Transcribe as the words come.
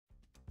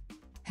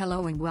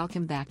Hello and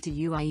welcome back to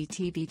UIE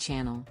TV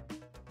channel.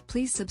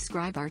 Please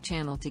subscribe our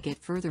channel to get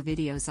further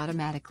videos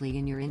automatically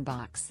in your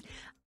inbox.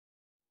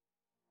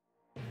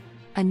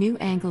 A new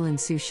angle in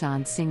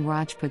Sushant Singh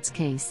Rajput's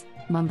case,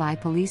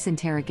 Mumbai police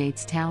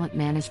interrogates talent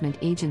management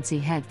agency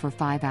head for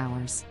 5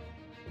 hours.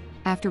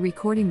 After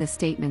recording the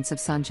statements of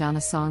Sanjana,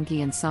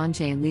 Sanghi and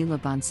Sanjay Leela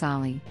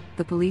Bhansali,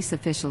 the police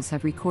officials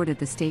have recorded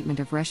the statement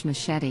of Reshma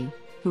Shetty,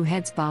 who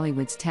heads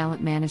Bollywood's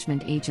talent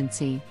management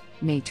agency,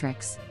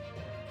 Matrix.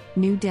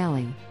 New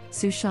Delhi,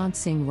 Sushant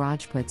Singh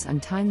Rajput's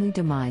untimely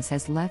demise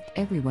has left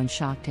everyone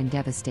shocked and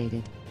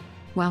devastated.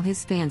 While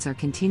his fans are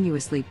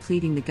continuously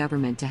pleading the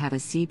government to have a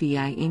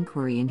CBI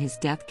inquiry in his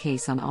death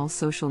case on all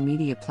social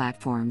media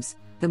platforms,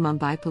 the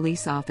Mumbai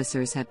police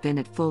officers have been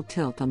at full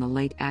tilt on the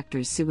late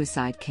actor's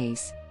suicide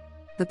case.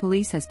 The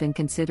police has been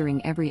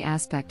considering every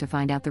aspect to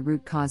find out the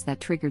root cause that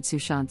triggered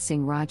Sushant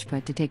Singh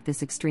Rajput to take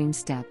this extreme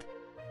step.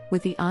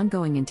 With the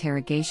ongoing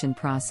interrogation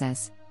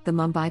process, the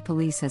Mumbai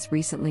police has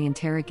recently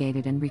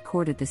interrogated and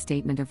recorded the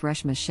statement of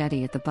Reshma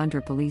Shetty at the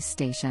Bandra police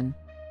station.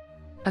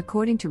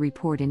 According to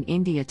report in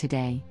India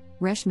Today,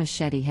 Reshma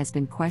Shetty has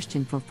been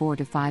questioned for 4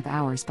 to 5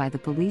 hours by the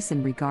police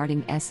in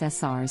regarding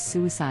SSR's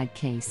suicide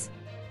case,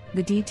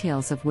 the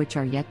details of which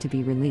are yet to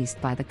be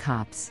released by the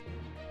cops.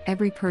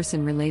 Every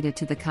person related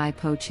to the Kai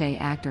Po-che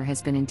actor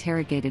has been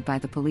interrogated by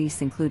the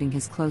police, including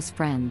his close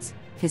friends,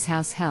 his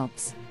house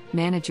helps,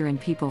 manager and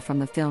people from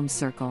the film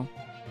circle.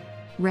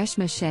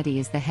 Reshma Shetty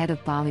is the head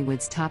of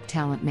Bollywood's top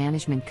talent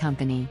management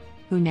company,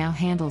 who now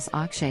handles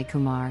Akshay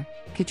Kumar,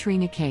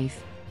 Katrina Kaif,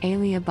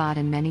 Alia Bhatt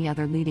and many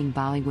other leading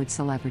Bollywood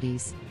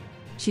celebrities.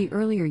 She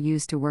earlier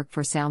used to work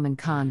for Salman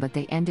Khan, but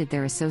they ended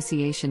their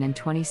association in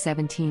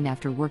 2017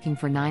 after working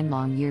for 9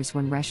 long years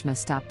when Reshma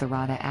stopped the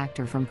Radhe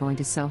actor from going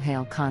to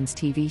Sohail Khan's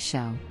TV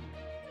show.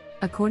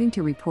 According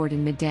to report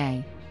in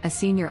Midday, a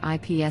senior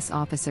IPS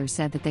officer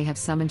said that they have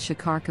summoned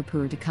Shekhar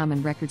Kapoor to come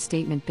and record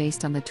statement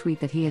based on the tweet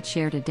that he had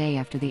shared a day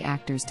after the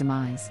actor's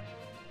demise.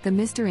 The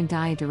Mr.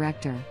 India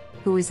director,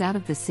 who is out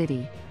of the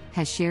city,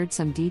 has shared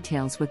some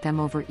details with them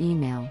over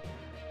email.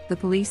 The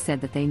police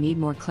said that they need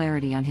more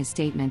clarity on his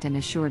statement and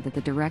assured that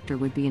the director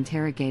would be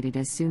interrogated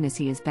as soon as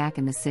he is back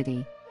in the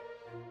city.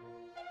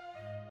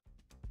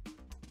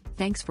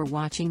 Thanks for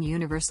watching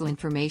Universal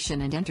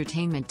Information and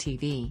Entertainment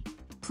TV.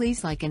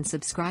 Please like and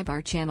subscribe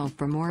our channel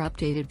for more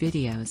updated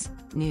videos,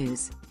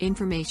 news,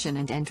 information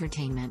and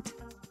entertainment.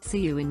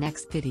 See you in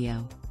next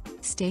video.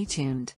 Stay tuned.